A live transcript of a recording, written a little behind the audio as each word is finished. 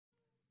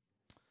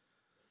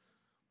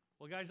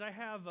Well, guys, I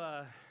have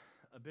a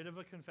bit of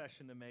a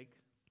confession to make,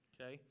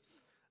 okay?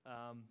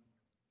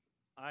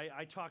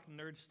 I talk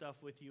nerd stuff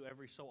with you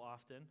every so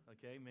often,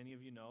 okay? Many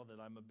of you know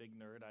that I'm a big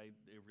nerd. I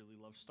really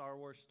love Star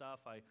Wars stuff.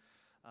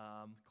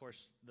 Of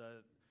course,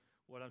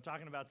 what I'm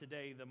talking about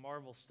today, the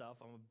Marvel stuff,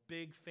 I'm a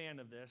big fan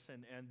of this.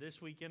 And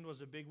this weekend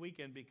was a big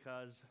weekend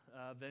because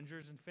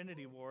Avengers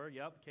Infinity War,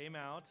 came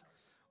out.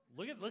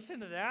 Listen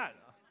to that.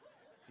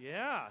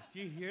 Yeah, do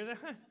you hear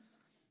that?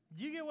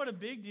 Do you get what a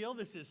big deal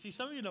this is? See,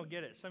 some of you don't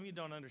get it. Some of you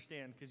don't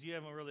understand because you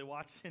haven't really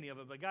watched any of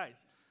it. But guys,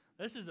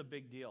 this is a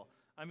big deal.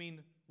 I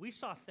mean, we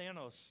saw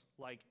Thanos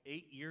like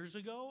 8 years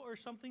ago or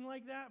something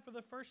like that for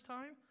the first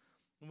time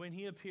when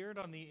he appeared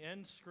on the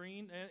end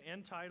screen,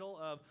 end title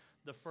of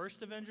the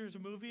first Avengers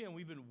movie, and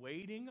we've been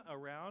waiting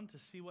around to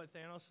see what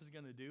Thanos is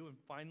going to do, and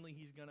finally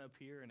he's going to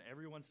appear, and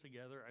everyone's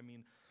together. I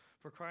mean,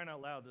 for crying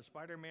out loud, the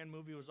Spider-Man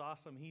movie was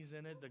awesome. He's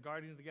in it. The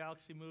Guardians of the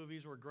Galaxy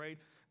movies were great.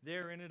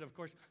 They're in it. Of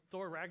course,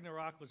 Thor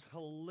Ragnarok was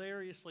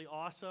hilariously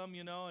awesome,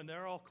 and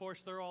they're all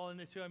in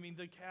it too. I mean,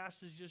 the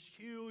cast is just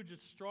huge.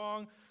 It's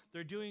strong.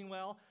 They're doing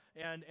well.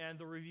 And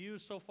the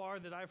reviews so far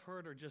that I've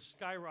heard are just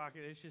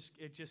skyrocketing.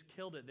 It just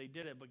killed it. They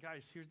did it. But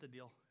guys, here's the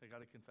deal. I got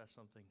to confess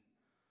something.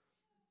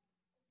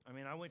 I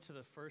mean, I went to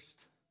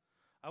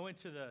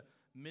the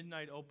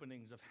midnight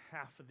openings of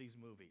half of these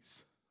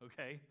movies,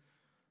 okay?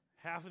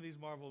 Half of these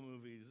Marvel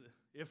movies,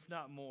 if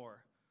not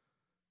more.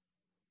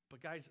 But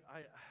guys,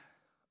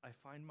 I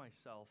find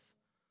myself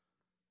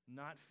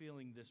not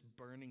feeling this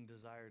burning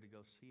desire to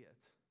go see it.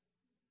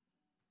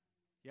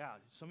 Yeah,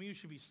 some of you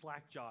should be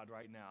slack-jawed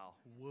right now.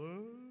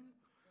 What?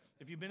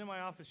 If you've been in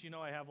my office, you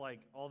know I have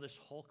like all this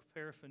Hulk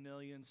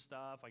paraphernalia and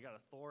stuff. I got a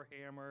Thor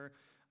hammer.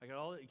 I got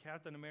all the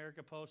Captain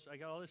America posts. I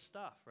got all this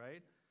stuff,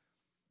 right?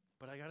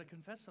 But I got to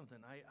confess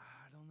something. I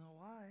don't know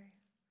why.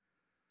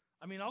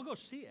 I mean, I'll go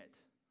see it,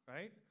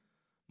 right?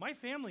 My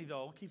family,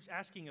 though, keeps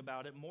asking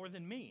about it more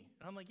than me.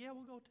 And I'm like, yeah,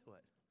 we'll go to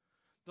it.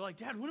 They're like,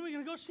 Dad, when are we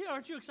going to go see it?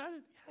 Aren't you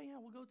excited? Yeah,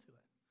 we'll go to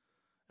it.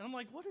 And I'm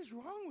like, what is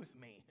wrong with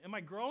me? Am I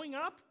growing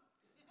up?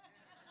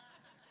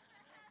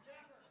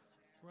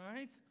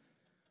 Right?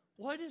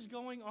 What is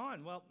going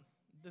on? Well,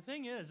 the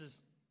thing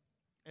is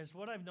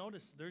what I've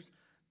noticed, there's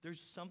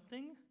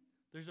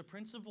a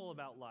principle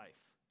about life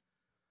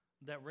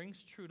that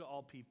rings true to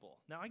all people.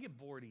 Now, I get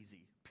bored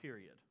easy,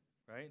 period,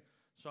 right?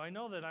 So I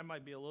know that I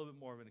might be a little bit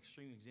more of an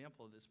extreme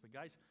example of this, but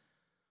guys,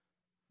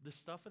 the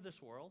stuff of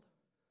this world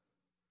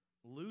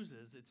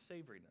loses its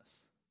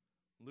savoriness,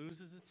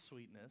 loses its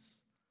sweetness,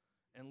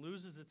 and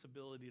loses its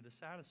ability to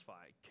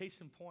satisfy.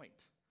 Case in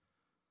point,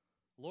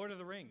 Lord of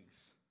the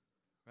Rings,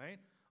 right?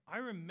 I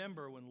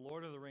remember when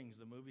Lord of the Rings,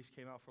 the movies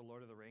came out for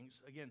Lord of the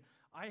Rings. Again,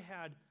 I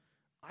had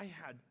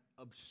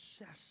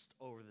obsessed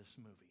over this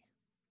movie,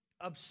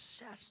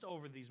 obsessed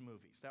over these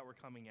movies that were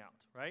coming out,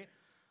 right?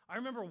 I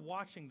remember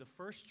watching the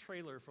first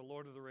trailer for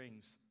Lord of the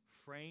Rings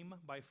frame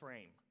by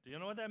frame. Do you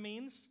know what that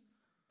means?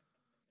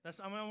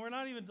 We're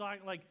not even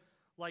talking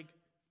like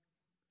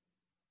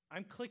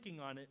I'm clicking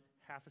on it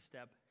half a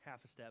step,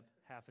 half a step,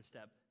 half a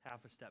step,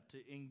 half a step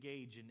to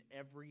engage in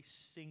every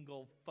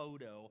single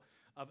photo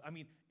of,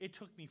 it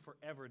took me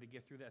forever to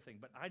get through that thing,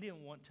 but I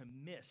didn't want to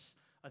miss.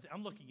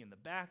 I'm looking in the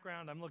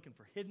background. I'm looking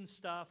for hidden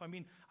stuff. I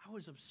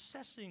was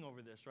obsessing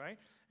over this, right?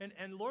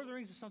 And Lord of the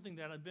Rings is something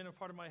that had been a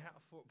part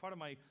of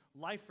my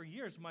life for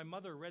years. My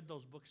mother read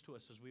those books to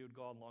us as we would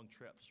go on long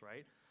trips,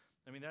 right?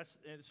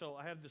 So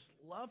I have this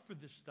love for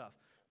this stuff.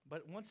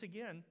 But once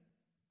again,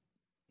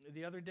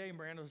 the other day,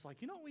 Miranda was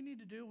like, you know what we need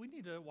to do? We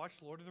need to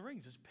watch Lord of the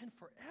Rings. It's been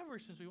forever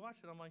since we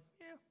watched it. I'm like,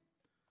 yeah.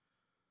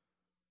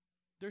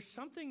 There's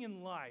something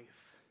in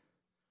life,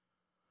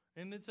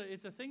 and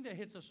it's a thing that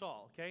hits us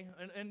all, okay?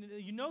 And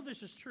you know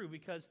this is true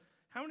because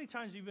how many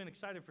times have you been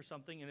excited for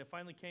something and it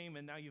finally came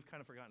and now you've kind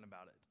of forgotten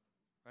about it,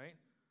 right?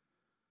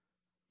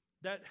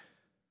 That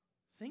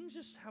things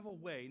just have a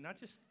way, not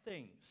just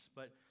things,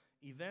 but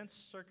events,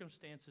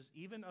 circumstances,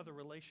 even other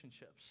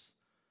relationships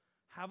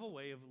have a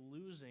way of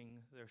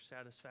losing their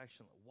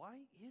satisfaction. Why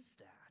is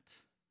that?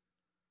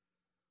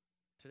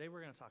 Today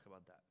we're going to talk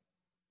about that.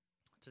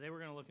 Today we're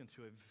going to look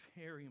into a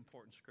very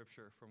important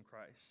scripture from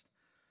Christ.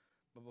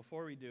 But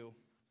before we do,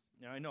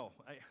 now I know,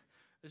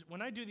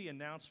 when I do the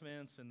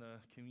announcements and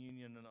the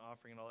communion and the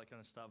offering and all that kind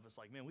of stuff, it's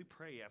like, man, we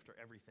pray after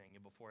everything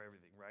and before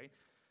everything, right?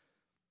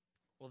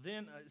 Well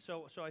then,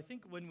 so I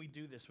think when we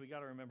do this, we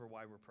got to remember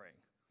why we're praying,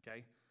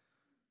 okay?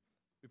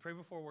 We pray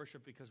before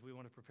worship because we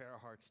want to prepare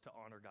our hearts to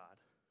honor God,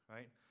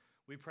 right?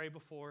 We pray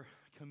before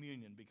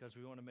communion because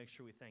we want to make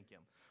sure we thank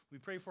Him. We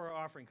pray for our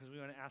offering because we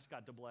want to ask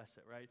God to bless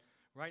it, right?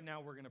 Right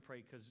now we're going to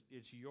pray because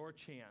it's your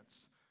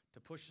chance to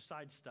push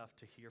aside stuff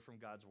to hear from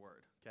God's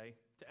word, okay?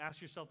 To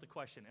ask yourself the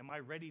question, am I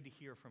ready to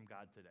hear from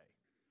God today?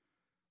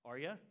 Are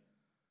you?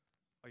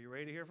 Are you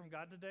ready to hear from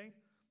God today?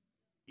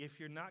 If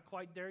you're not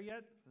quite there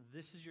yet,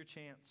 this is your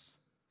chance.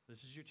 This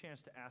is your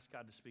chance to ask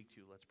God to speak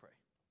to you. Let's pray.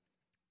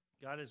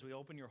 God, as we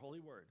open your holy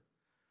word,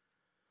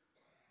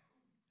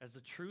 as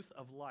the truth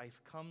of life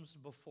comes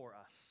before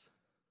us,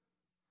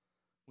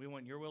 we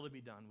want your will to be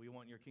done. We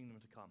want your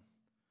kingdom to come.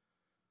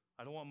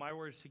 I don't want my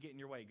words to get in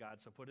your way, God.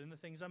 So put in the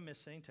things I'm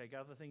missing. Take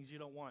out the things you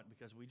don't want,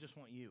 because we just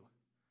want you.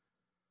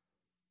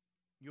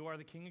 You are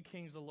the King of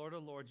Kings, the Lord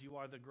of Lords. You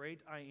are the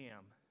great I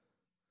am.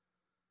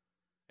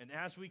 And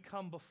as we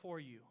come before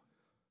you,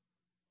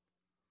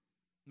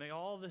 may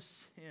all the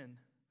sin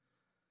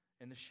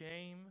and the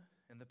shame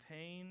and the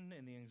pain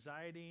and the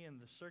anxiety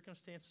and the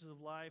circumstances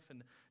of life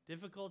and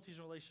difficulties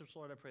in relationships,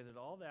 Lord, I pray that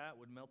all that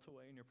would melt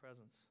away in your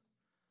presence.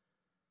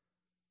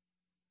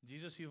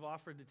 Jesus, you've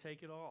offered to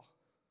take it all,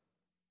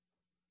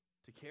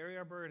 to carry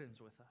our burdens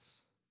with us.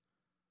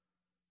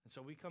 And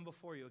so we come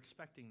before you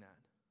expecting that.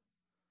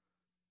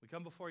 We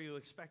come before you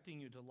expecting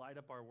you to light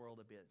up our world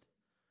a bit,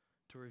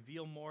 to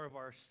reveal more of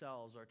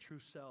ourselves, our true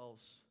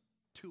selves,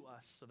 to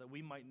us so that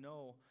we might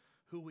know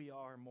who we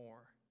are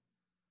more.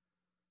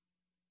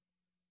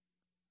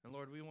 And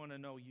Lord, we want to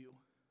know you.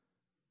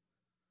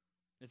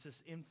 It's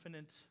this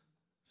infinite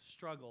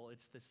struggle.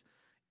 It's this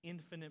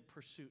infinite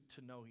pursuit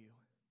to know you.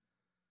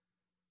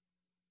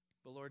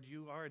 But Lord,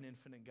 you are an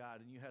infinite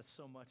God, and you have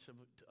so much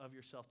of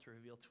yourself to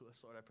reveal to us.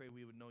 Lord, I pray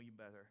we would know you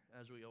better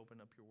as we open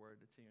up your word.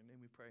 It's in your name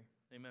we pray.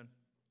 Amen.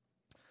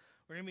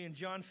 We're going to be in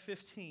John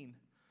 15.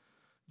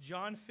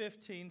 John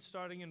 15,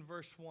 starting in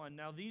verse 1.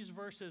 Now, these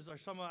verses are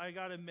some, I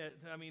got to admit,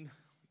 I mean,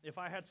 if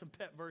I had some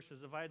pet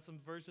verses, if I had some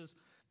verses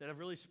that have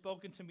really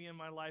spoken to me in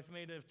my life,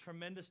 made a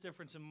tremendous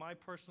difference in my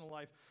personal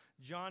life,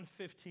 John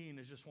 15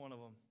 is just one of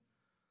them.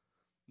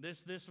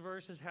 This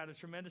verse has had a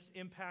tremendous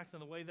impact on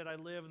the way that I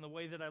live and the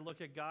way that I look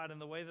at God and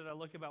the way that I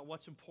look about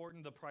what's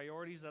important, the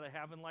priorities that I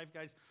have in life.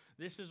 Guys,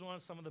 this is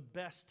some of the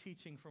best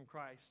teaching from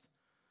Christ.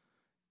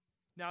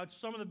 Now, it's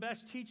some of the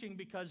best teaching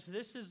because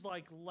this is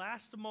like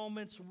last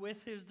moments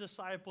with his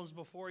disciples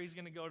before he's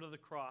going to go to the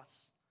cross.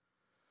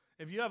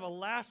 If you have a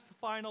last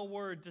final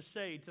word to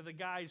say to the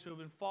guys who have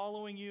been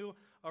following you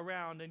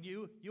around and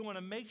you want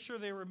to make sure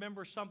they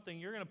remember something,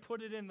 you're going to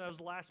put it in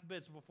those last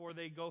bits before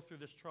they go through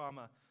this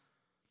trauma.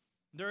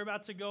 They're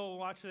about to go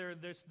watch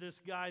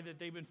this guy that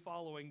they've been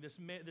following,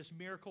 this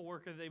miracle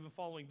worker that they've been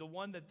following, the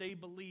one that they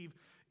believe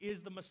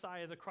is the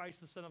Messiah, the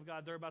Christ, the Son of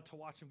God. They're about to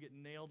watch him get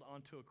nailed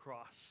onto a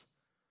cross.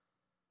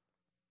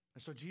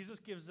 And so Jesus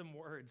gives them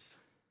words.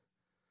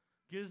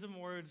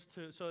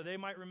 So they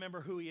might remember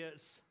who he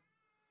is.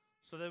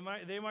 So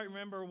they might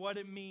remember what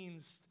it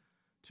means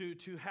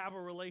to have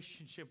a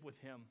relationship with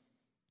him.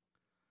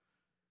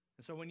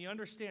 And so when you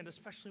understand,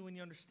 especially when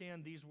you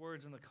understand these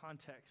words in the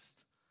context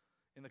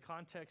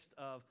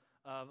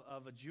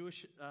of a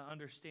Jewish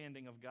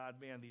understanding of God,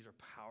 man, these are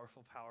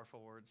powerful,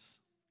 powerful words.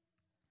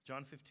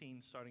 John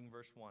 15, starting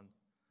verse 1.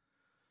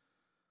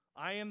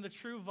 I am the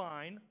true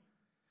vine,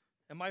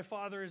 and my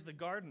Father is the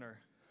gardener.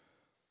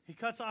 He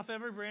cuts off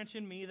every branch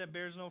in me that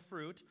bears no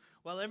fruit,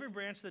 while every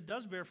branch that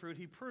does bear fruit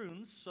he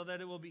prunes so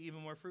that it will be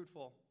even more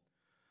fruitful.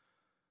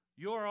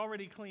 You are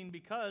already clean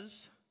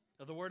because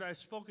of the word I have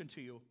spoken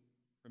to you.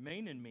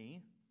 Remain in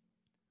me,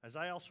 as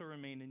I also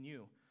remain in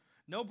you.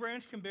 No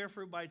branch can bear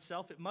fruit by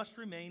itself. It must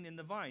remain in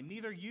the vine.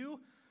 Neither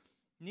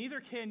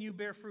can you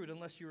bear fruit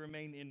unless you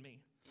remain in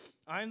me.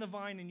 I am the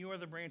vine and you are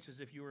the branches.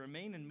 If you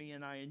remain in me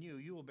and I in you,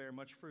 you will bear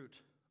much fruit.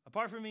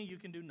 Apart from me, you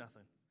can do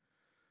nothing.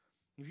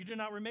 If you do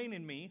not remain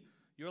in me,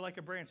 you are like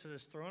a branch that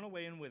is thrown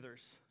away and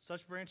withers.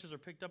 Such branches are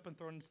picked up and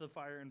thrown into the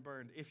fire and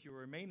burned. If you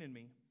remain in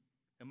me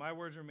and my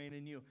words remain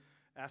in you,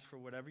 ask for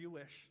whatever you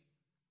wish,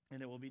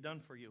 and it will be done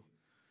for you.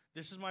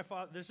 This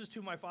is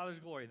to my Father's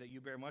glory that you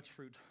bear much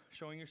fruit,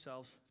 showing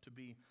yourselves to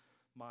be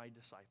my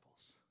disciples.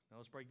 Now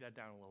let's break that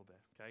down a little bit,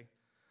 okay?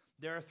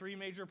 There are three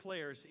major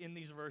players in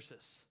these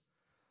verses.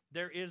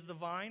 There is the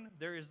vine,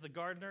 there is the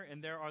gardener,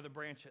 and there are the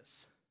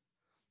branches.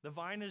 The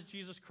vine is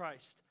Jesus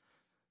Christ.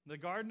 The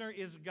gardener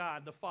is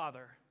God, the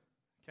Father,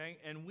 okay?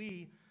 And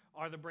we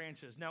are the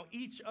branches. Now,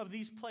 each of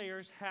these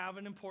players have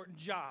an important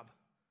job.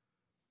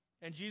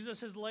 And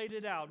Jesus has laid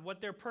it out, what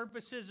their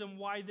purpose is and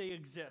why they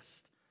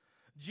exist.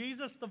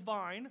 Jesus, the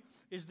vine,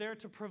 is there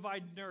to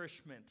provide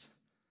nourishment,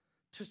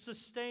 to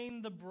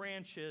sustain the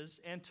branches,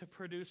 and to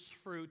produce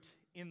fruit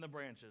in the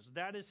branches.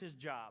 That is his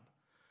job,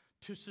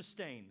 to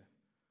sustain,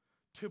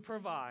 to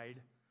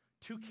provide,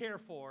 to care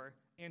for,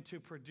 and to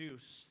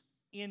produce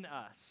in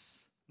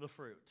us the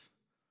fruit.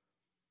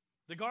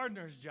 The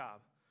gardener's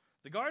job.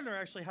 The gardener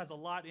actually has a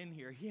lot in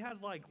here. He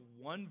has like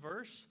one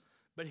verse,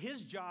 but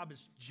his job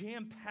is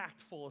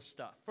jam-packed full of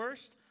stuff.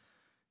 First,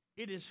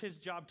 it is his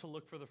job to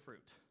look for the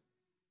fruit.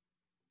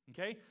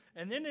 Okay?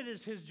 And then it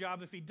is his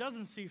job, if he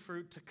doesn't see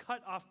fruit, to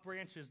cut off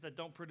branches that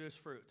don't produce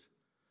fruit.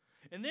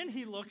 And then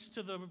he looks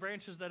to the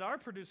branches that are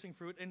producing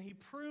fruit and he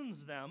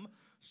prunes them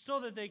so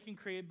that they can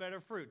create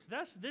better fruits.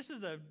 This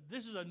is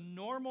a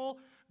normal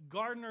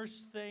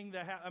gardener's thing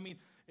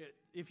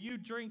if you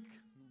drink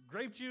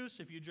grape juice,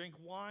 if you drink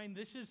wine,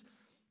 this is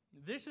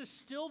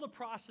still the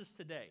process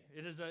today.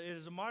 It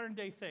is a modern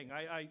day thing.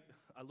 I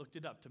looked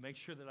it up to make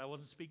sure that I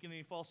wasn't speaking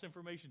any false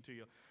information to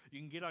you. You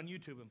can get on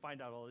YouTube and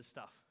find out all this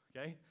stuff,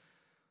 okay?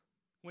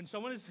 When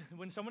someone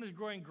is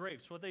growing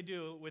grapes, what they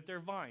do with their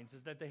vines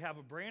is that they have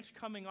a branch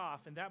coming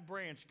off, and that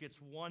branch gets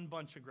one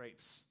bunch of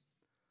grapes.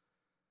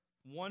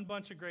 1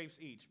 bunch of grapes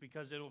each,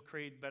 because it'll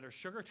create better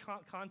sugar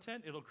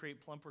content, it'll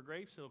create plumper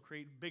grapes, it'll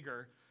create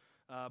bigger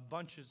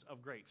bunches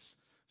of grapes.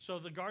 So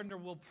the gardener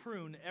will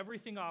prune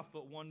everything off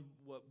but one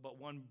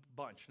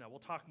bunch. Now, we'll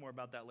talk more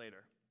about that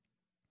later.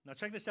 Now,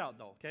 check this out,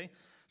 though, okay?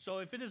 So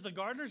if it is the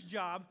gardener's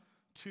job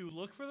to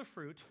look for the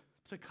fruit,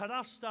 to cut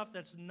off stuff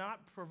that's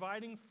not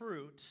providing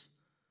fruit,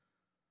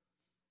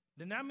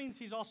 then that means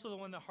he's also the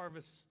one that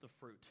harvests the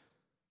fruit.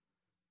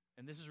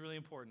 And this is really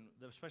important,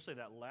 especially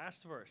that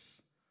last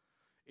verse.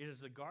 It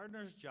is the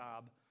gardener's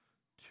job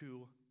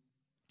to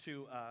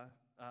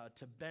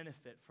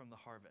benefit from the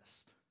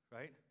harvest,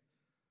 right?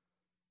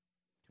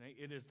 Okay?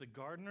 It is the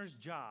gardener's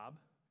job,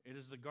 it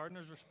is the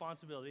gardener's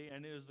responsibility,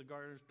 and it is the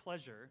gardener's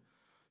pleasure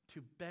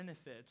to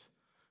benefit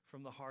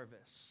from the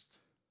harvest.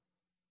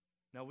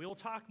 Now, we will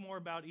talk more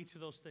about each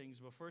of those things,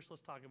 but first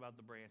let's talk about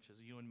the branches,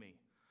 you and me.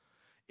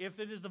 If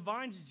it is the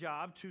vine's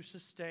job to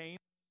sustain,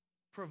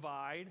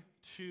 provide,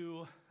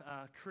 to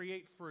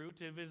create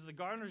fruit, if it is the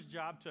gardener's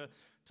job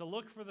to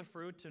look for the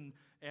fruit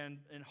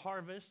and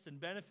harvest and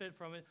benefit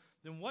from it,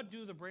 then what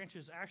do the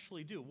branches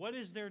actually do? What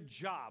is their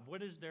job?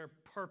 What is their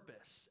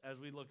purpose as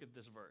we look at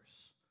this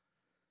verse?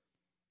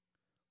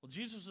 Well,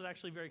 Jesus was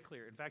actually very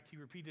clear. In fact, he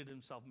repeated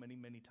himself many,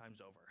 many times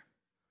over.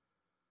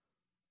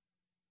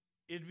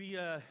 It'd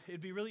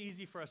be really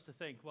easy for us to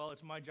think, well,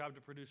 it's my job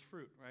to produce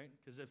fruit, right?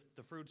 Because if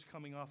the fruit's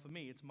coming off of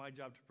me, it's my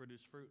job to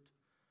produce fruit.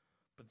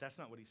 But that's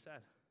not what he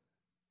said.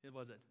 It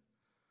wasn't.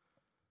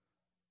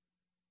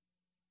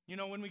 You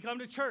know, when we come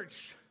to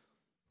church,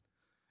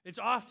 it's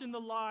often the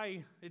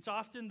lie. It's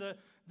often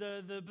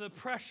the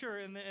pressure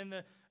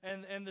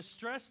and the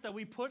stress that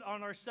we put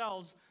on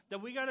ourselves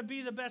that we got to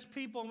be the best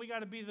people and we got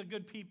to be the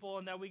good people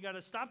and that we got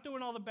to stop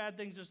doing all the bad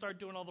things and start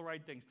doing all the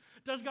right things.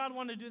 Does God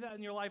want to do that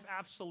in your life?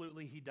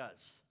 Absolutely, he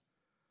does.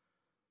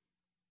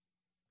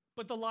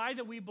 But the lie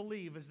that we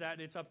believe is that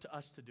it's up to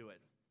us to do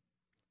it.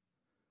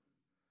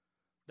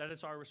 That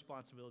it's our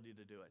responsibility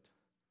to do it.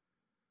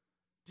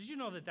 Did you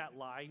know that that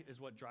lie is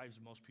what drives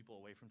most people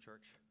away from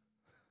church?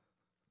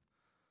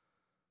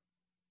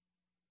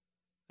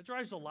 It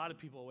drives a lot of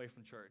people away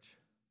from church.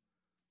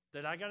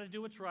 That I got to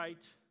do what's right,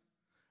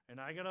 and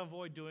I got to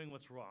avoid doing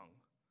what's wrong.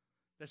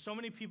 That so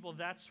many people,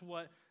 that's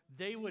what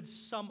they would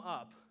sum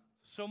up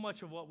so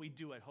much of what we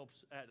do at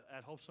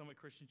Hope Summit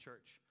Christian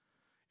Church.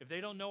 If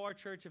they don't know our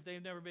church, if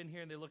they've never been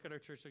here and they look at our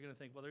church, they're going to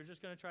think, well, they're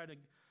just going to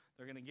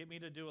they're going to get me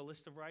to do a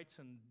list of rights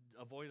and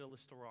avoid a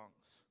list of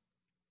wrongs.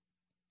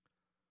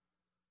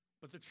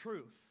 But the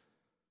truth,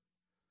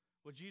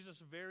 what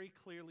Jesus very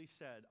clearly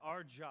said,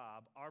 our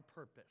job, our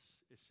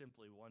purpose is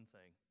simply one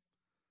thing: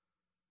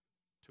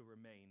 to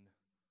remain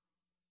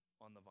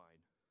on the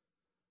vine,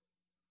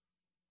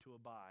 to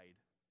abide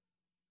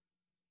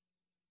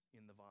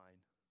in the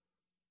vine.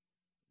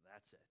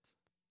 That's it.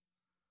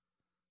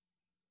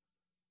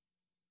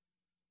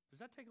 Does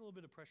that take a little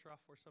bit of pressure off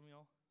for some of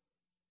y'all?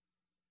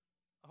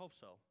 I hope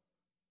so.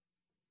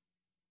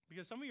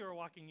 Because some of you are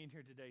walking in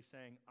here today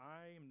saying,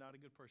 I am not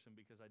a good person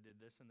because I did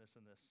this and this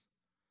and this.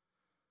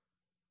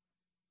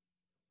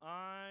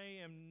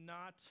 I am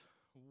not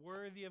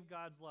worthy of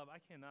God's love.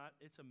 I cannot.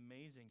 It's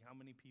amazing how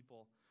many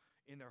people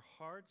in their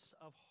hearts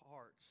of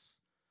hearts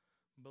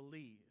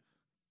believe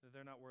that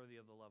they're not worthy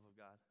of the love of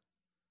God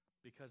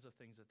because of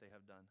things that they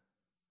have done.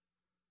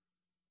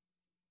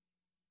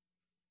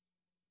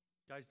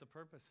 Guys, the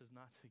purpose is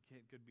not to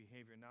get good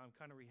behavior. Now, I'm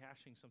kind of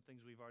rehashing some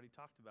things we've already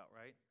talked about,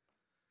 right?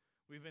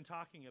 We've been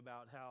talking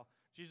about how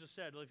Jesus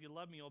said, well, if you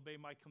love me, obey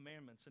my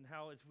commandments, and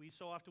how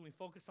so often we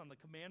focus on the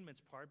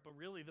commandments part, but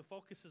really the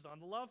focus is on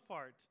the love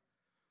part.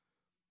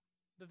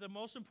 That the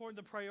most important,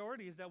 the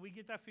priority is that we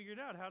get that figured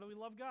out. How do we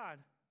love God?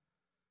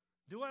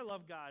 Do I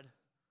love God?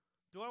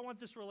 Do I want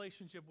this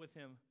relationship with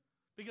him?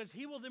 Because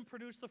he will then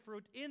produce the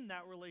fruit in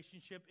that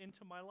relationship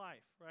into my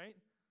life, right?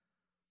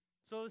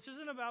 So this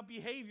isn't about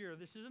behavior.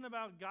 This isn't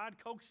about God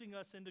coaxing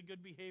us into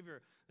good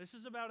behavior. This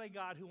is about a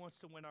God who wants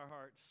to win our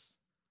hearts.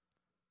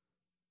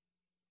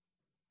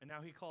 And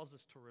now he calls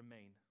us to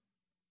remain.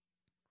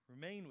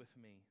 Remain with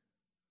me.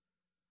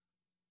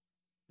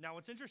 Now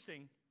what's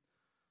interesting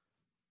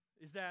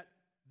is that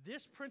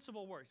this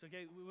principle works.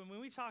 Okay, when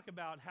we talk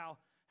about how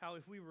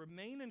if we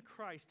remain in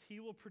Christ,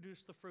 he will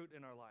produce the fruit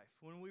in our life.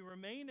 When we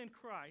remain in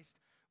Christ,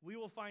 we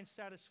will find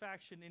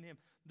satisfaction in him.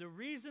 The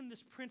reason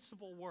this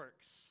principle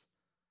works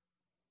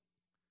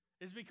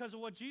is because of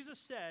what Jesus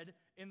said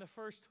in the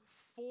first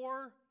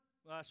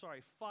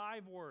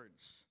 5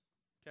 words.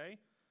 Okay?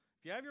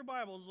 If you have your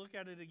Bibles, look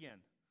at it again.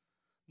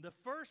 The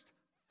first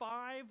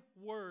 5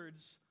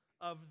 words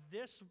of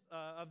this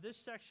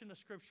section of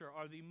Scripture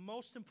are the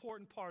most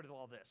important part of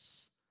all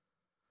this.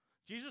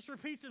 Jesus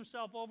repeats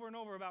himself over and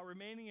over about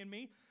remaining in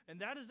me, and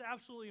that is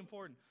absolutely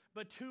important.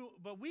 But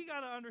we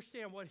got to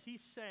understand what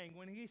he's saying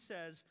when he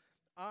says,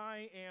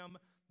 I am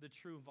the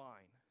true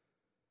vine.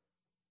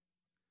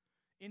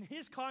 In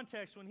his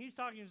context, when he's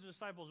talking to his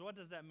disciples, what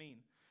does that mean?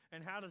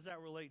 And how does that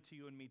relate to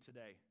you and me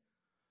today?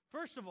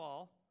 First of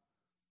all,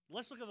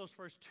 let's look at those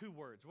first 2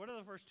 words. What are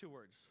the first 2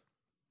 words?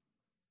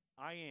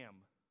 I am.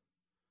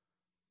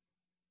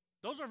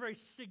 Those are very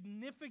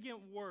significant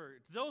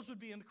words. Those would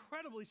be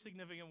incredibly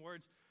significant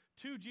words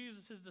to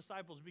Jesus'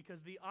 disciples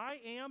because the I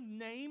am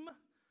name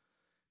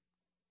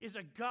is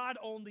a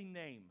God-only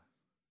name.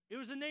 It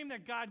was a name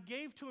that God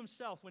gave to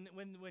himself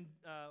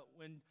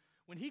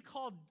when he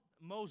called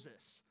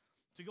Moses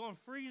to go and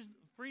free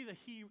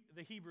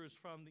the Hebrews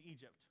from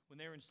Egypt when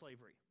they were in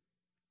slavery.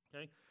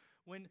 Okay?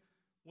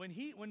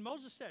 When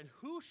Moses said,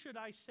 "Who should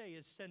I say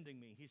is sending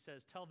me?" He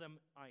says, "Tell them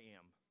I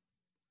am."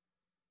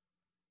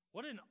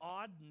 What an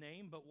odd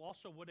name, but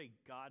also what a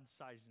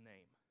God-sized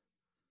name.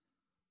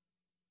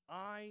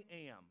 I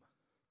am.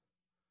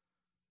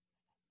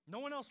 No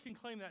one else can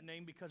claim that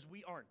name because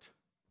we aren't.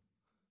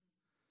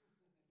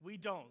 We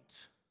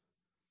don't.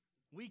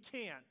 We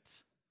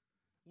can't.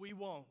 We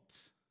won't.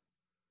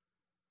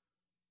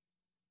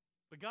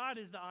 But God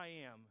is the I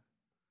am.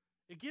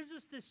 It gives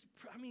us this,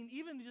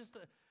 even just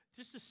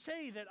to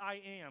say that I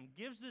am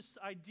gives this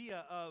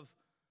idea of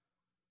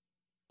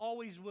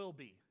always will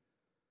be.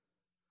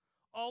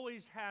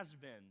 Always has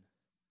been.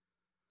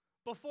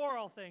 Before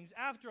all things,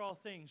 after all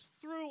things,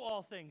 through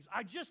all things.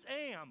 I just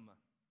am.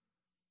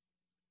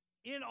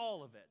 In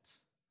all of it.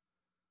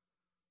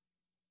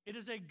 It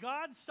is a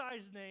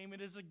God-sized name. It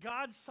is a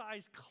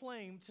God-sized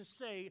claim to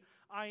say,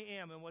 I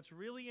am. And what's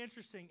really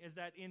interesting is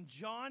that in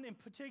John in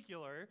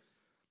particular,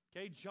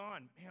 okay,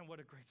 John, man, what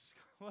a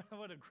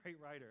great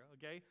writer,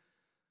 okay?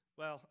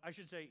 Well, I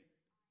should say,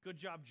 good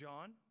job,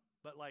 John,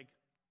 but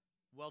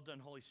well done,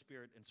 Holy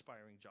Spirit,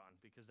 inspiring John,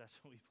 because that's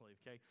what we believe,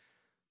 okay?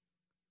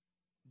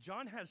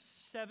 John has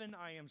 7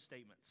 I am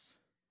statements,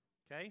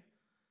 okay?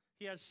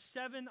 He has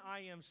 7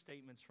 I am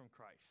statements from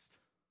Christ.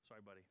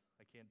 Sorry, buddy,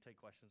 I can't take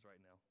questions right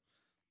now.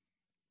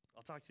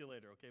 I'll talk to you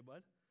later, okay,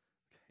 bud?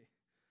 Okay.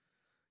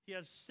 He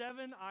has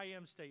 7 I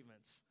am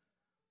statements.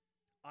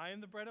 I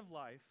am the bread of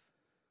life.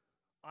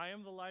 I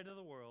am the light of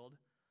the world.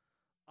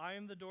 I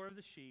am the door of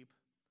the sheep.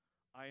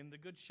 I am the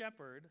good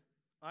shepherd.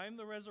 I am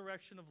the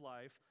resurrection of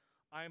life.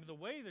 I am the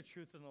way, the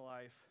truth, and the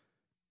life.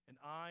 And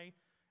I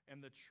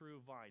am the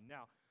true vine.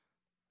 Now,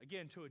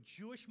 again, to a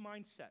Jewish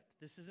mindset,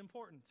 this is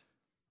important.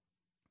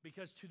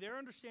 Because to their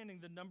understanding,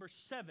 the number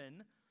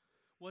 7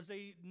 was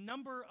a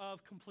number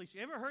of completion.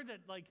 You ever heard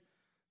that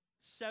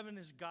 7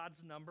 is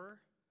God's number?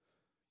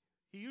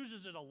 He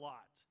uses it a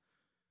lot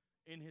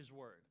in his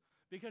word.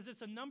 Because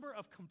it's a number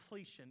of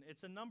completion.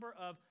 It's a number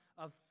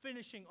of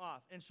finishing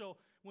off. And so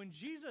when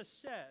Jesus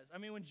says,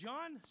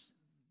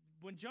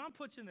 when John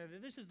puts in there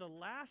that this is the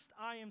last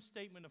I am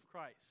statement of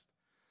Christ,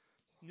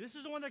 this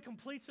is the one that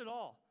completes it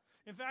all.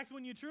 In fact,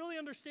 when you truly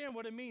understand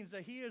what it means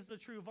that he is the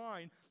true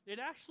vine, it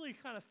actually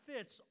kind of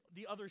fits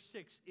the other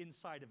 6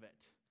 inside of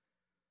it.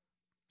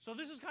 So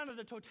this is kind of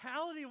the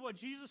totality of what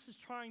Jesus is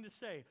trying to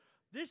say.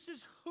 This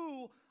is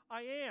who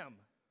I am.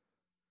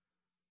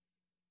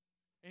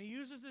 And he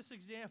uses this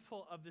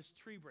example of this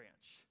tree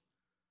branch.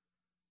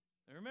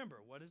 And remember,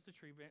 what is the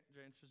tree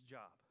branch's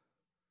job?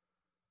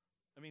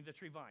 The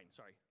tree vine,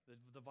 sorry.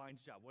 The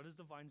vine's job. What is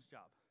the vine's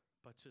job?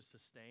 But to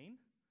sustain,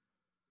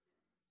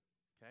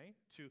 okay,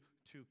 to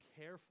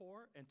care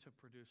for, and to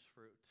produce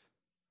fruit.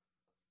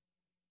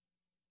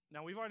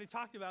 Now, we've already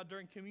talked about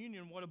during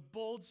communion what a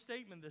bold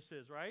statement this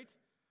is, right?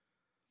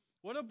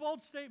 What a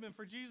bold statement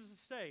for Jesus to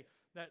say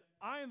that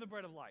I am the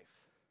bread of life.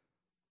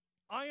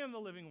 I am the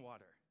living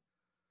water.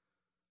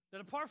 That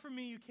apart from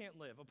me, you can't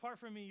live. Apart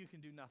from me, you can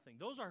do nothing.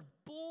 Those are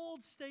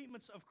bold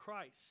statements of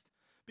Christ.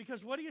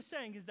 Because what he is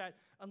saying is that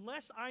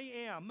unless I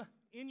am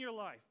in your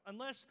life,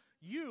 unless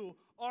you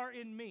are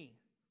in me,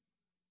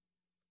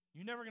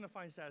 you're never going to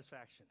find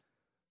satisfaction.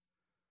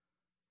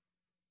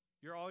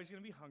 You're always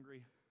going to be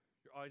hungry.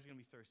 You're always going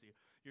to be thirsty.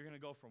 You're going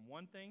to go from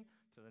one thing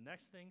to the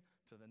next thing,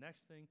 to the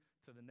next thing,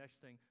 to the next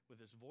thing, with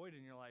this void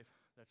in your life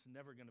that's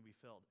never going to be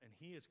filled. And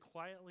he is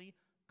quietly,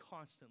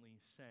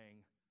 constantly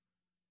saying,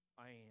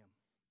 I am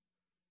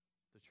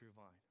the true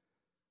vine.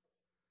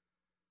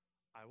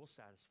 I will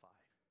satisfy.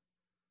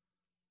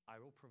 I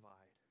will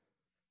provide.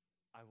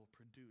 I will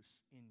produce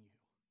in you.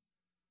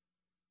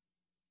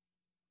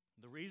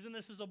 The reason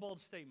this is a bold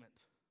statement,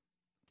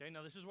 okay,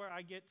 now this is where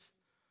I get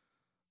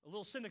a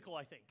little cynical,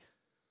 I think,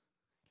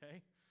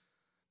 okay?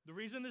 The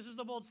reason this is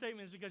the bold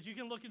statement is because you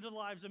can look into the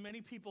lives of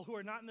many people who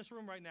are not in this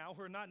room right now,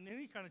 who are not in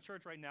any kind of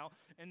church right now,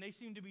 and they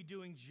seem to be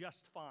doing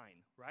just fine,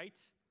 right?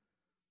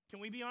 Can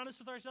we be honest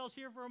with ourselves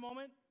here for a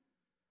moment?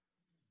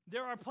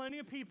 There are plenty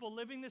of people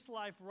living this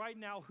life right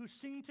now who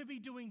seem to be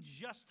doing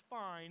just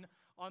fine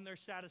on their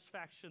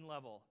satisfaction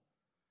level.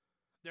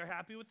 They're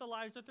happy with the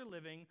lives that they're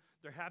living.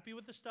 They're happy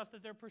with the stuff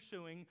that they're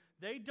pursuing.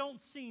 They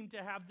don't seem to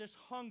have this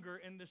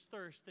hunger and this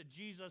thirst that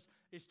Jesus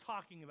is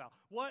talking about.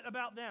 What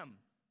about them?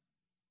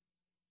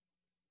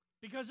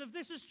 Because if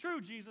this is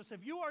true, Jesus,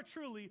 if you are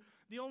truly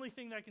the only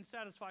thing that can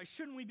satisfy,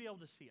 shouldn't we be able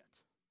to see it?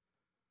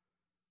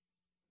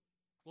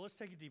 Well, let's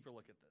take a deeper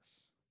look at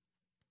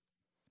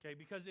this. Okay,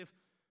 because if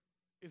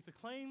the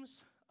claims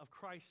of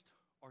Christ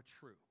are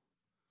true,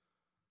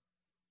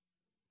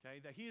 okay,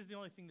 that he is the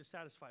only thing to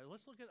satisfy,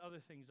 let's look at other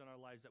things in our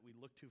lives that we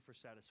look to for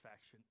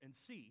satisfaction and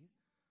see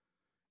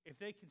if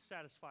they can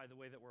satisfy the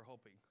way that we're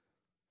hoping,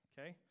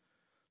 okay?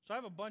 So I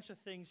have a bunch of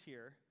things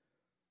here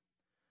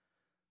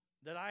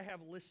that I have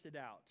listed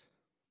out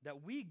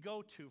that we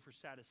go to for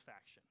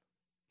satisfaction,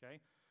 okay?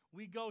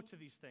 We go to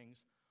these things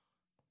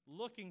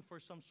looking for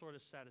some sort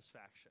of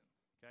satisfaction,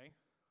 okay?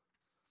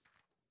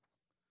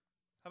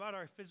 How about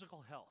our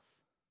physical health,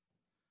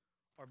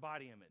 our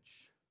body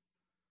image?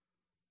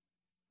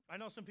 I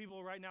know some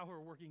people right now who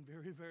are working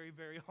very, very,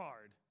 very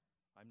hard.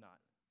 I'm not,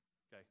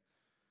 okay?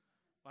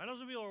 I know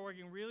some people are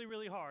working really,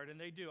 really hard, and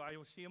they do. I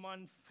see them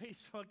on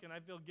Facebook, and I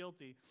feel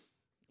guilty.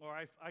 Or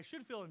I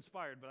should feel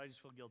inspired, but I just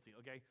feel guilty,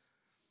 okay?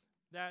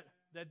 That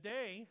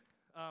they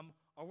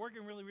are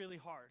working really, really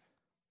hard.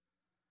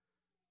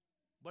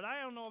 But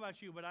I don't know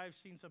about you, but I've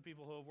seen some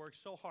people who have worked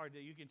so hard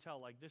that you can tell,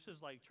 like, this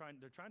is like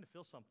they're trying to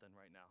feel something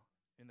right now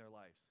in their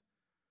lives.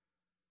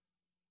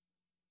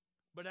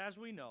 But as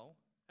we know,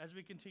 as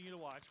we continue to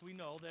watch, we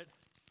know that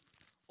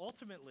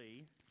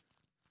ultimately,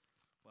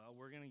 well,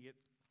 we're going to get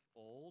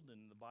old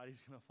and the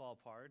body's going to fall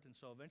apart, and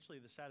so eventually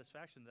the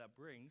satisfaction that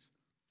brings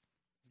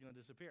is going to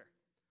disappear.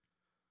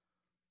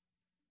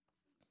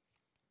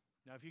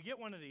 Now, if you get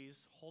one of these,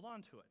 hold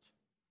on to it,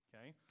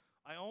 okay?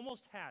 I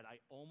almost had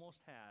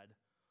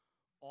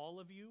all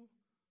of you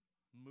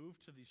move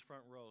to these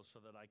front rows so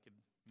that I could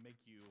make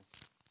you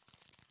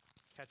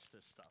catch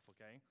this stuff,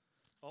 okay?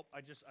 Oh,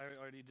 I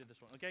already did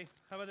this one. Okay,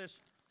 how about this?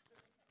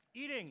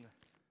 Eating.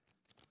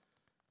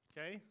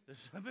 Okay, this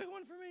is a big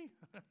one for me.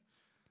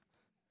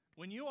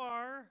 When you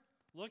are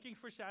looking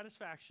for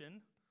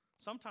satisfaction,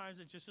 sometimes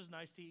it's just as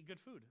nice to eat good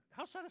food.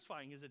 How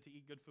satisfying is it to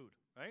eat good food,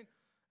 right?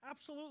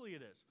 Absolutely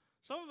it is.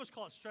 Some of us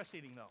call it stress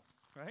eating, though,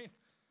 right?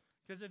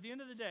 Because at the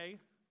end of the day,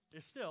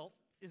 it still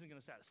isn't going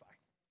to satisfy,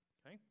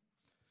 okay?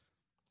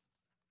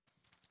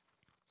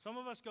 Some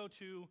of us go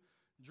to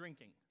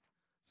drinking.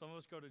 Some of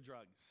us go to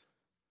drugs.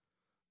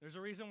 There's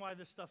a reason why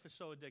this stuff is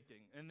so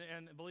addicting. And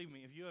believe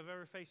me, if you have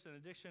ever faced an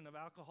addiction of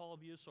alcohol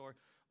abuse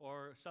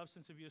or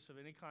substance abuse of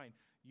any kind,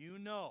 you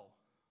know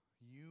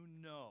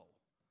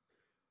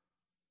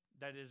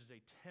that it is a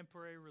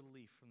temporary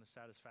relief from the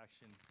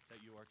satisfaction that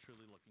you are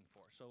truly looking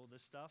for. So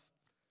this stuff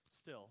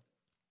still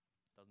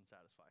doesn't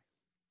satisfy.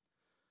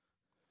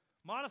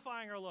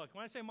 Modifying our look.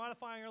 When I say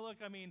modifying our look,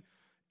 I mean,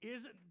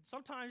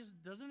 sometimes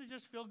doesn't it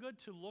just feel good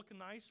to look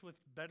nice with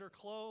better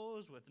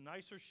clothes, with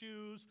nicer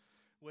shoes,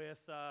 with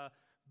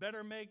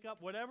better makeup,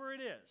 whatever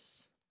it is?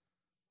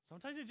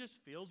 Sometimes it just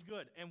feels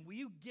good. And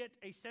we get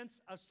a sense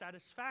of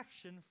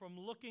satisfaction from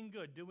looking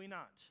good, do we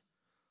not?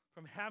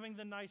 From having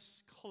the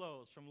nice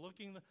clothes, from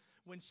looking,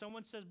 when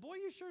someone says, boy,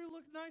 you sure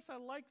look nice, I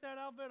like that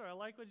outfit, or I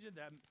like what you did.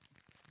 That.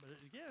 But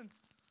again,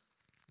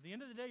 at the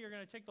end of the day, you're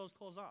going to take those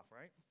clothes off,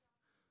 right?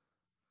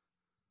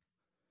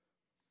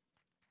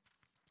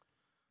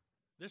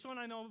 This one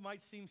I know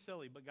might seem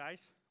silly, but guys,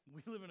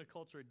 we live in a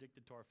culture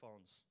addicted to our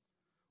phones.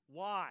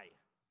 Why?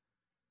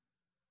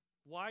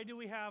 Why do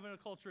we have a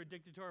culture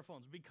addicted to our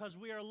phones? Because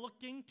we are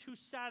looking to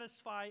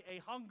satisfy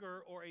a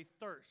hunger or a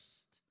thirst.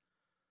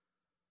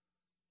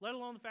 Let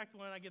alone the fact that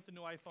when I get the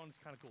new iPhone, it's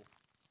kind of cool.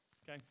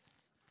 Okay?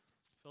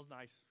 Feels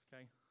nice.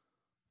 Okay?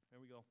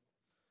 There we go.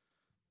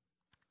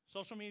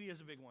 Social media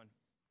is a big one.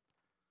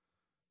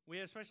 We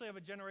especially have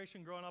a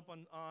generation growing up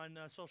on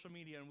social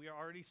media, and we are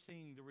already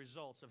seeing the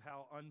results of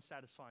how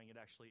unsatisfying it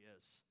actually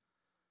is.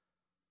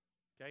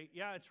 Okay?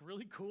 Yeah, it's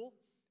really cool.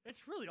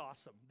 It's really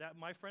awesome that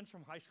my friends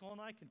from high school and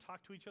I can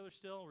talk to each other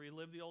still,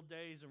 relive the old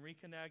days and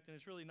reconnect, and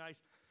it's really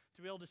nice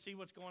to be able to see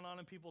what's going on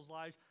in people's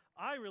lives.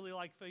 I really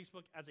like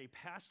Facebook as a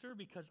pastor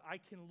because I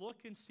can look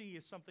and see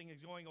if something is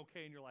going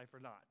okay in your life or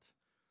not.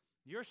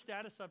 Your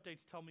status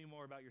updates tell me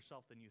more about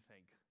yourself than you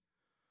think.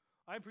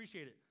 I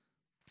appreciate it.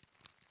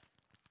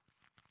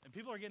 And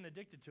people are getting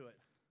addicted to it.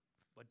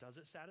 But does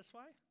it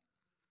satisfy?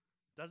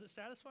 Does it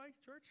satisfy,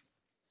 church?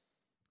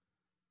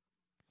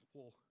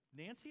 Well,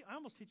 Nancy, I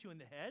almost hit you in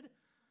the head.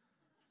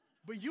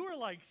 But you were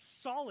like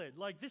solid.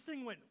 Like this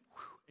thing went,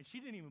 whew, and she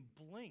didn't even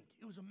blink.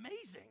 It was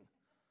amazing.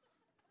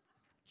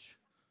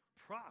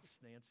 Props,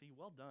 Nancy.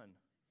 Well done.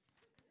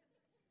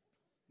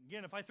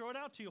 Again, if I throw it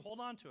out to you, hold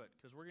on to it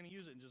because we're going to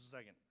use it in just a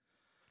second.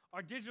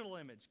 Our digital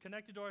image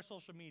connected to our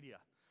social media.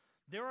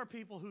 There are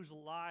people whose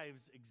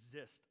lives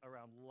exist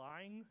around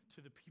lying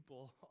to the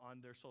people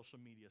on their social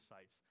media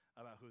sites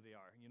about who they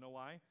are. You know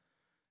why?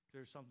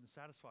 There's something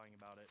satisfying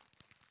about it.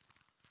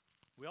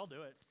 We all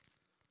do it.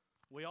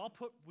 We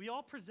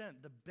all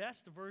present the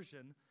best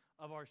version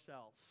of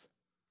ourselves.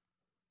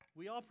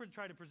 We all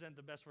try to present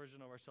the best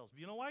version of ourselves. But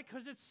you know why?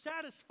 Because it's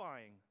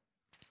satisfying.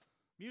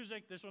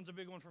 Music, this one's a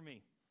big one for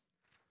me.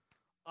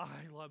 I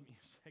love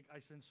music. I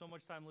spend so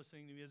much time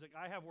listening to music.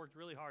 I have worked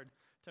really hard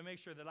to make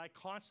sure that I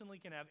constantly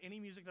can have any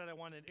music that I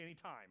want at any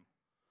time.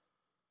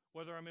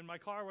 Whether I'm in my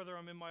car, whether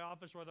I'm in my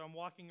office, whether I'm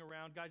walking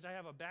around. Guys, I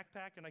have a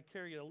backpack and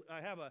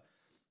I have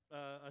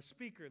a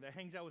speaker that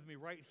hangs out with me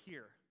right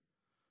here.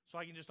 So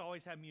I can just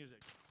always have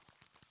music.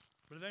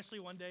 But eventually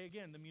one day,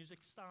 again, the music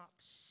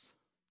stops.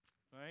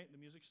 Right? The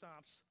music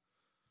stops.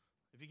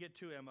 If you get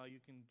two, Emma, you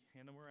can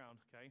hand them around,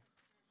 okay?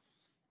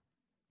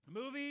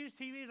 Movies,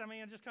 TVs, I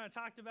mean, I just kind of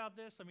talked about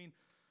this. I mean,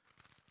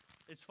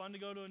 It's fun to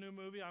go to a new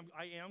movie.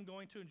 I am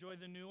going to enjoy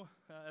the new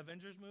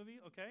Avengers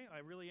movie, okay? I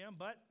really am,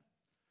 but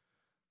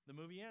the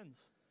movie ends.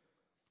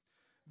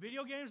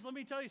 Video games, let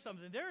me tell you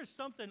something. There is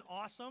something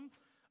awesome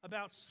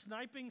about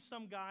sniping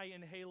some guy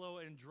in Halo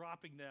and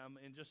dropping them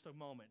in just a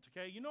moment,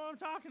 okay? You know what I'm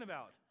talking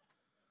about.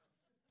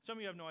 Some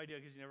of you have no idea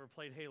because you never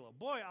played Halo.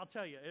 Boy, I'll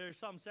tell you, there's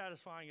something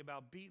satisfying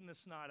about beating the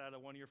snot out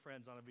of one of your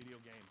friends on a video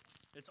game.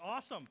 It's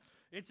awesome.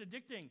 It's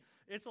addicting.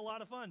 It's a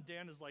lot of fun.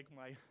 Dan is like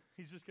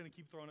he's just going to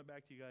keep throwing it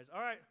back to you guys. All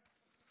right.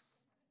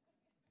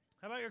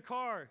 How about your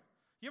car?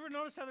 You ever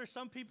notice how there's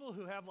some people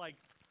who have like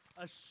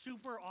a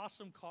super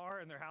awesome car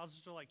and their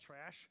houses are like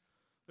trash?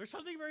 There's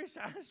something very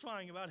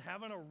satisfying about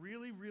having a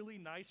really, really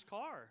nice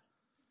car.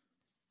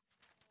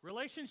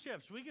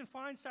 Relationships. We can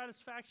find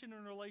satisfaction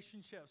in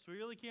relationships. We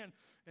really can.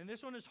 And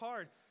this one is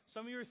hard.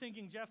 Some of you are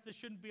thinking, Jeff, this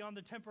shouldn't be on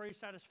the temporary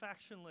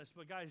satisfaction list.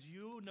 But guys,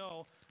 you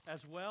know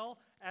as well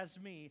as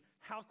me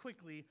how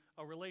quickly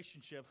a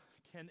relationship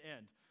can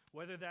end.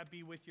 Whether that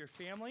be with your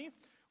family,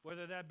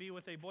 whether that be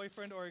with a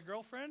boyfriend or a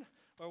girlfriend,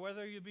 or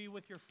whether you be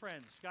with your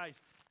friends. Guys,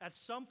 at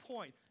some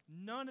point,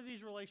 none of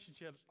these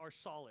relationships are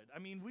solid. I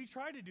mean, we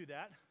try to do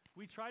that.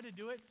 We try to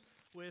do it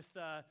with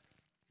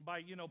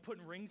by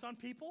putting rings on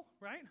people,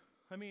 right?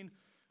 I mean,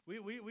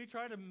 we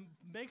try to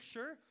make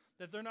sure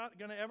that they're not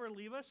going to ever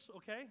leave us,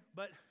 okay?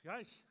 But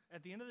guys,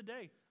 at the end of the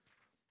day,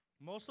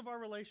 most of our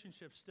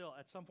relationships still,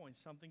 at some point,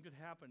 something could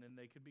happen and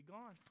they could be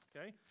gone,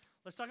 okay?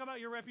 Let's talk about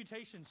your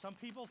reputation. Some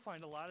people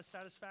find a lot of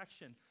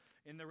satisfaction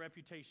in their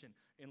reputation,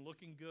 in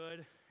looking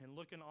good and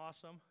looking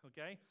awesome,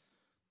 okay?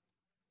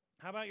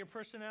 How about your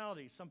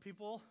personality? Some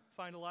people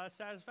find a lot of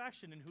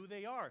satisfaction in who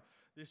they are.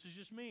 This is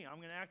just me. I'm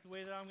going to act the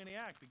way that I'm going to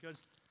act because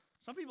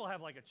some people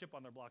have like a chip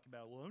on their block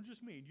about, well, I'm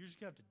just me. You're just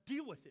going to have to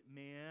deal with it,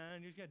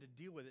 man. You're just going to have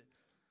to deal with it.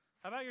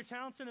 How about your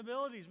talents and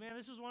abilities? Man,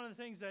 this is one of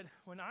the things that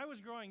when I was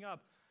growing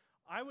up,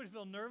 I would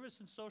feel nervous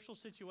in social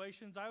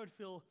situations. I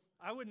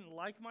wouldn't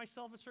like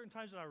myself at certain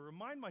times, and I would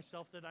remind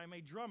myself that I'm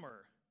a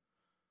drummer.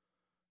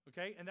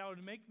 Okay? And that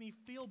would make me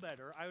feel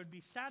better. I would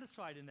be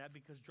satisfied in that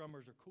because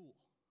drummers are cool.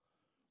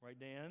 Right,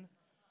 Dan?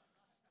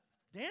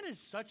 Dan is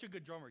such a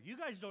good drummer. You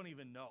guys don't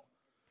even know.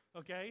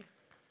 Okay?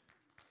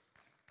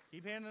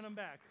 Keep handing them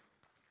back.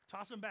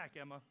 Toss them back,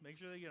 Emma. Make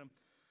sure they get them.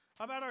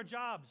 How about our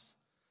jobs?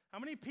 How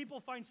many people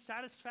find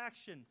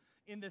satisfaction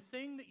in the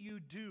thing that you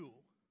do,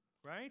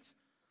 right?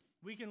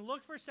 We can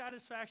look for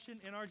satisfaction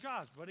in our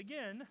jobs. But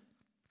again,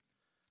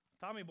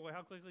 Tommy boy,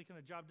 how quickly can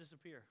a job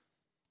disappear?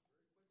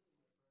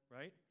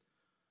 Right?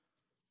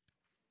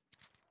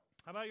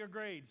 How about your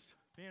grades?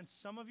 Man,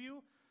 some of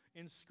you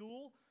in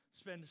school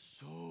spend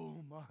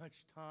so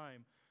much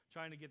time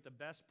trying to get the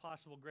best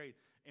possible grade.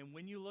 And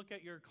when you look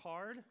at your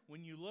card,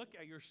 when you look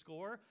at your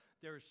score,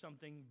 there is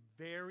something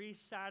very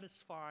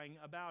satisfying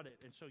about it.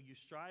 And so you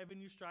strive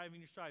and you strive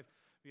and you strive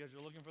because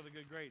you're looking for the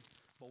good grades.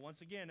 But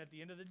once again, at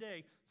the end of the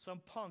day, some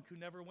punk who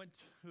never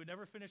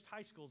finished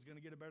high school is going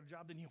to get a better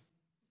job than you.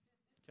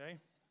 Okay?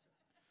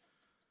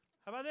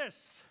 How about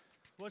this?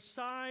 What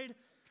side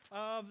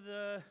of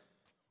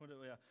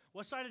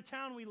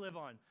town we live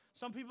on?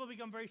 Some people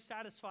become very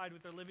satisfied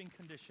with their living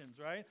conditions,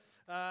 right?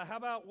 How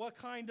about what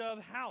kind of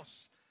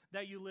house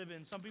that you live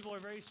in? Some people are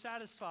very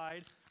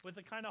satisfied with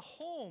the kind of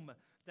home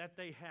that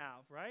they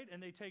have, right?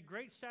 And they take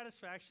great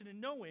satisfaction in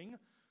knowing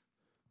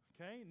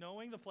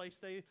the place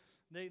they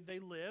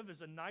live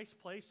is a nice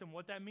place and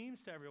what that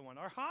means to everyone.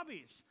 Our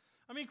hobbies.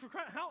 I mean,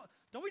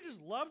 don't we just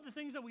love the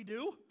things that we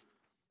do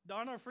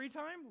on our free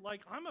time?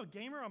 Like, I'm a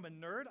gamer, I'm a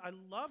nerd. I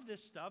love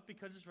this stuff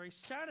because it's very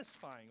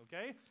satisfying,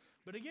 okay?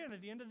 But again,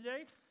 at the end of the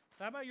day,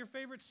 how about your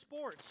favorite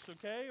sports,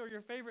 okay, or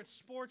your favorite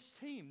sports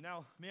team?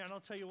 Now, man, I'll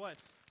tell you what,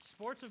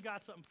 sports have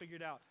got something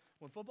figured out.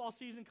 When football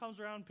season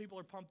comes around, people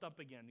are pumped up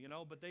again,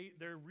 but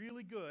they're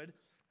really good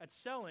at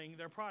selling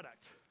their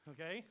product,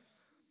 okay?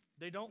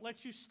 They don't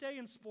let you stay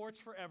in sports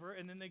forever,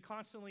 and then they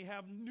constantly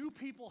have new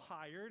people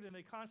hired, and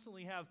they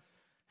constantly have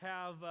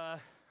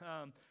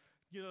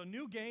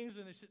new games,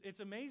 and it's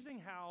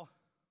amazing how,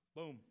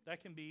 boom,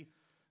 that can be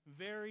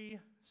very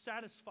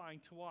satisfying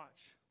to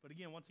watch. But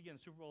again, once again,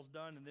 the Super Bowl's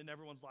done, and then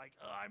everyone's like,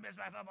 oh, I miss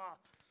my football.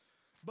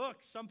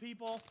 Books. Some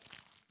people,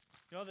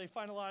 they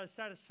find a lot of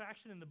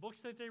satisfaction in the books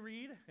that they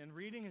read, and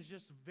reading is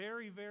just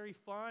very, very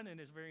fun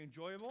and is very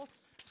enjoyable.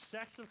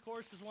 Sex, of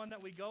course, is one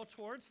that we go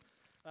towards.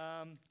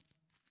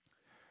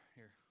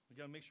 Here, we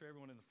got to make sure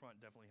everyone in the front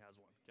definitely has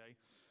one, okay?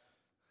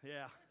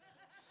 Yeah.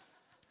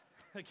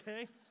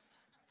 Okay?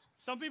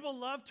 Some people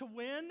love to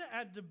win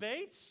at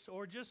debates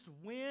or just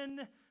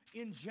win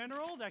in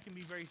general. That can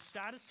be very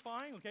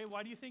satisfying, okay?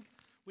 Why do you think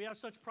we have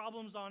such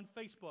problems on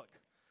Facebook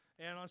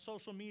and on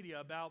social media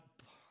about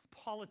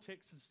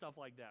politics and stuff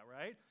like that,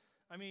 right?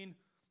 I mean,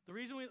 the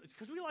reason it's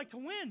because we like to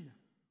win.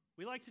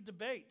 We like to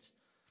debate.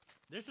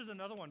 This is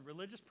another one,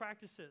 religious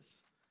practices.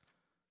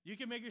 You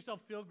can make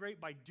yourself feel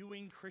great by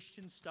doing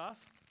Christian stuff,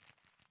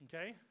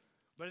 okay?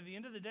 But at the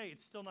end of the day,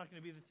 it's still not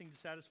going to be the thing to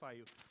satisfy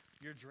you.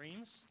 Your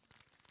dreams.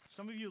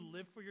 Some of you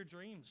live for your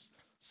dreams.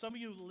 Some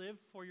of you live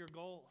for your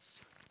goals,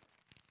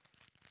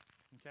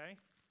 okay?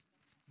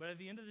 But at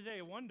the end of the day,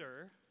 I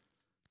wonder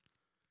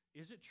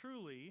is it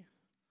truly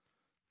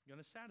going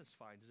to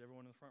satisfy? Does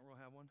everyone in the front row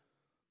have one?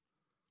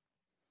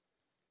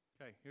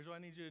 Okay, here's what I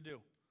need you to do.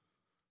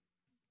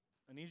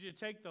 I need you to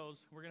take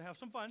those. We're going to have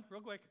some fun,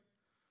 real quick.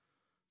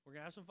 We're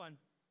going to have some fun.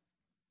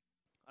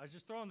 I was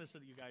just throwing this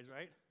at you guys,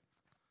 right?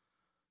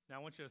 Now I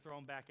want you to throw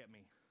them back at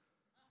me.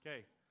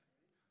 Okay.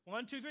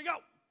 1, 2, 3, go!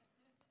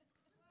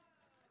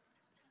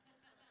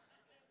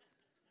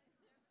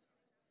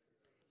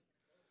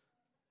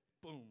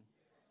 Boom.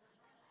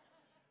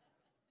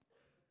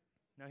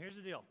 Now here's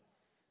the deal.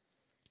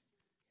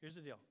 Here's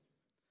the deal.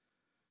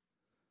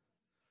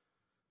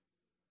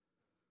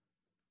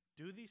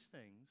 Do these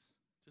things,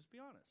 just be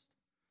honest.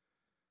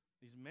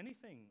 These many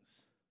things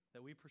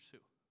that we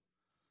pursue,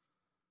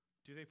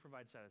 do they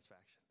provide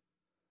satisfaction?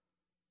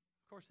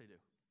 Of course they do.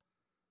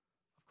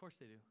 Of course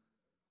they do.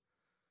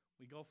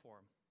 We go for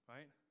them,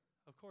 right?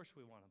 Of course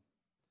we want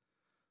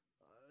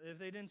them. If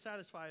they didn't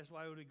satisfy us,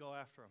 why would we go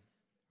after them,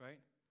 right?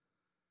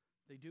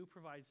 They do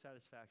provide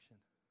satisfaction.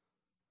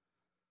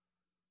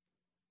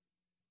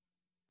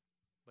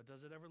 But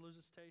does it ever lose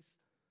its taste?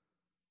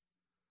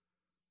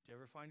 Do you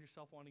ever find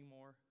yourself wanting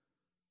more?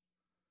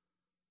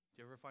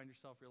 Do you ever find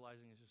yourself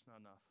realizing it's just not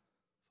enough?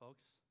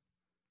 Folks,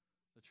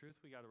 the truth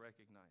we got to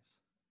recognize.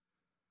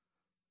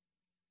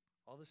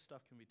 All this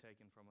stuff can be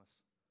taken from us.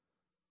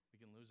 We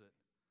can lose it.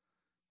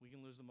 We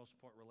can lose the most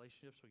important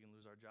relationships. We can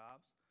lose our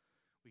jobs.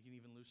 We can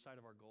even lose sight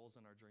of our goals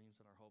and our dreams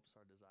and our hopes,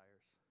 our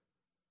desires.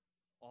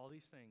 All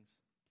these things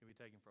can be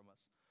taken from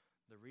us.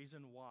 The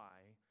reason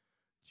why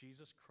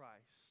Jesus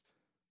Christ,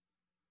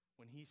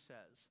 when he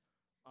says,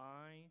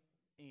 I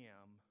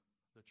am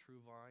the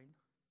true vine,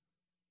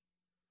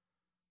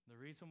 the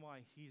reason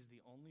why he's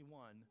the only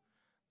one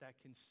that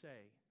can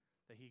say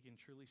that he can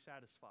truly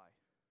satisfy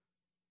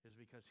is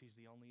because he's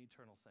the only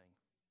eternal thing.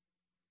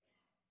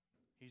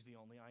 He's the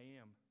only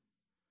I am.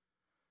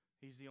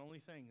 He's the only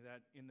thing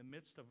that in the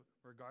midst of,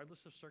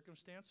 regardless of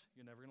circumstance,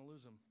 you're never going to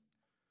lose him.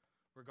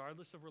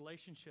 Regardless of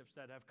relationships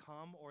that have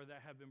come or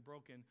that have been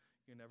broken,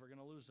 you're never going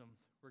to lose them.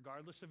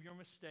 Regardless of your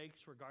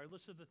mistakes,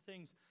 regardless of the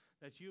things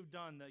that you've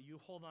done that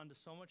you hold on to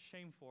so much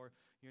shame for,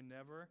 you're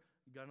never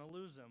going to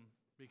lose them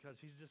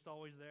because he's just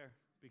always there,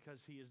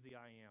 because he is the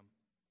I am.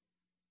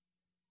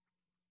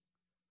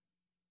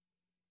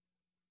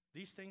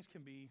 These things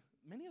can be,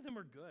 many of them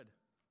are good,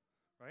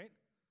 right?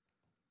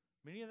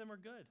 Many of them are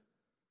good.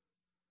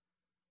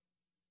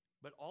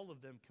 But all of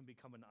them can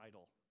become an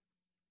idol,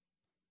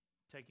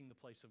 taking the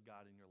place of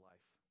God in your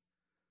life.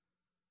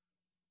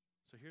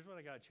 So here's what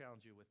I got to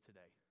challenge you with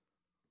today.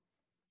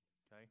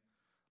 Okay?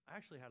 I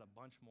actually had a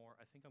bunch more.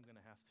 I think I'm going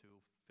to have to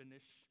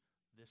finish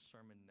this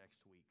sermon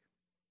next week.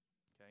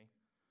 Okay?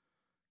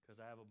 Because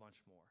I have a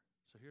bunch more.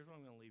 So here's what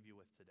I'm going to leave you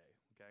with today.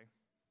 Okay?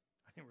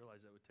 I didn't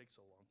realize that would take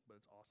so long, but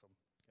it's awesome.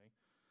 Okay?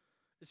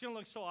 It's going to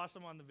look so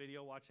awesome on the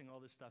video watching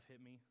all this stuff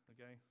hit me.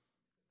 Okay?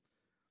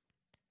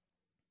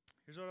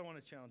 Here's what I want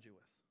to challenge you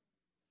with.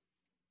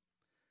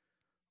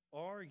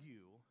 Are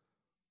you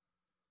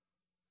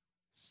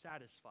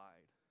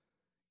satisfied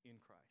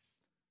in Christ?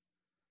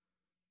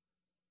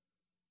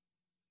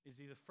 Is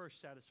he the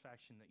first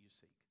satisfaction that you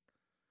seek?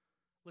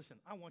 Listen,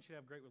 I want you to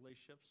have great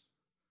relationships.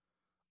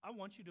 I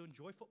want you to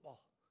enjoy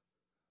football.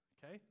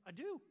 Okay? I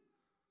do.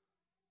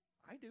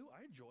 I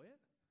enjoy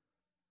it.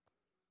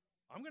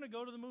 I'm going to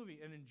go to the movie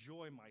and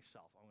enjoy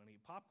myself. I'm going to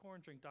eat popcorn,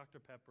 drink Dr.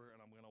 Pepper,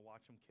 and I'm going to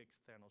watch him kick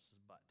Thanos'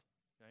 butt.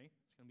 Okay?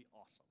 It's going to be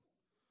awesome.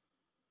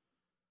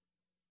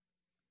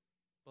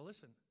 But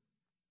listen,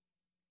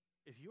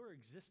 if you're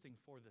existing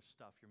for this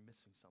stuff, you're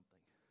missing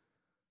something.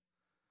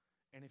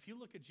 And if you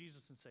look at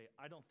Jesus and say,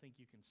 I don't think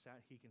he can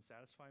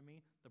satisfy me,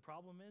 the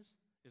problem is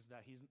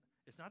that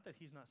it's not that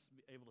he's not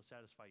able to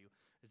satisfy you,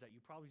 is that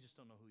you probably just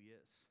don't know who he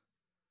is.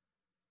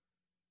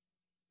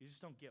 You just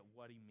don't get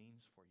what he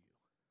means for you.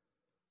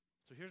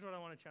 So here's what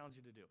I want to challenge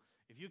you to do.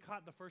 If you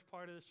caught the first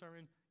part of the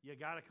sermon, you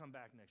got to come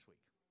back next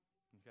week.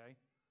 Okay?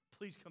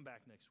 Please come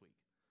back next week.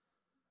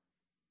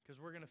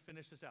 Because we're going to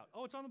finish this out.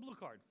 Oh, it's on the blue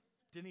card.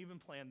 Didn't even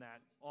plan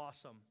that.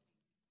 Awesome.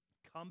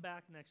 Come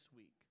back next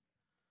week.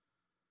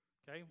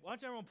 Okay? Why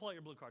don't everyone pull out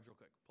your blue cards real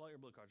quick? Pull out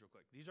your blue cards real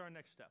quick. These are our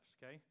next steps,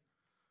 okay?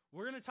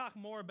 We're going to talk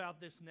more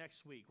about this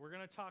next week. We're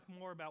going to talk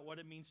more about what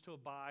it means to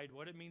abide,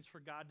 what it means for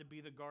God to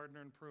be the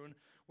gardener and prune.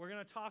 We're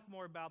going to talk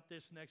more about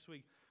this next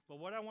week. But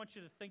what I want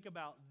you to think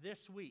about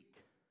this week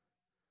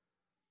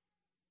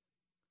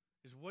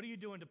is, what are you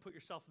doing to put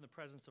yourself in the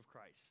presence of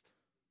Christ?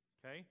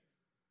 Okay?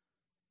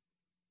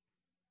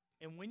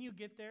 And when you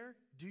get there,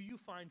 do you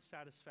find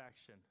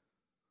satisfaction?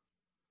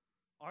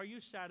 Are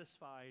you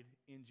satisfied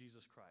in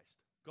Jesus Christ?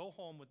 Go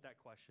home with that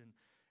question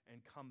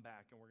and come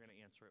back, and we're going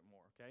to answer it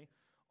more, okay?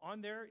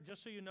 On there,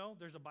 just so you know,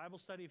 there's a Bible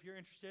study if you're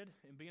interested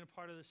in being a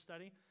part of this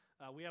study.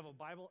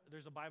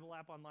 There's a Bible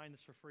app online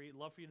that's for free.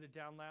 Love for you to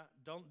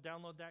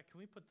download that. Can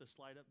we put the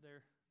slide up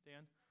there,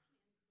 Dan?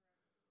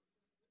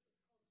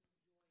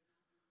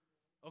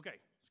 Okay,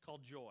 it's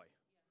called Joy.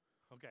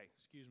 Okay,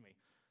 excuse me.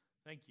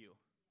 Thank you.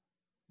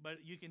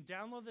 But you can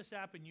download this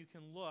app and you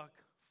can look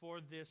for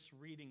this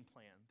reading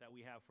plan that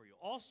we have for you.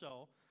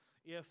 Also,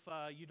 if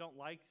you don't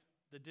like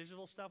the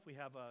digital stuff, we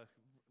have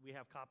we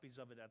have copies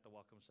of it at the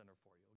Welcome Center for you.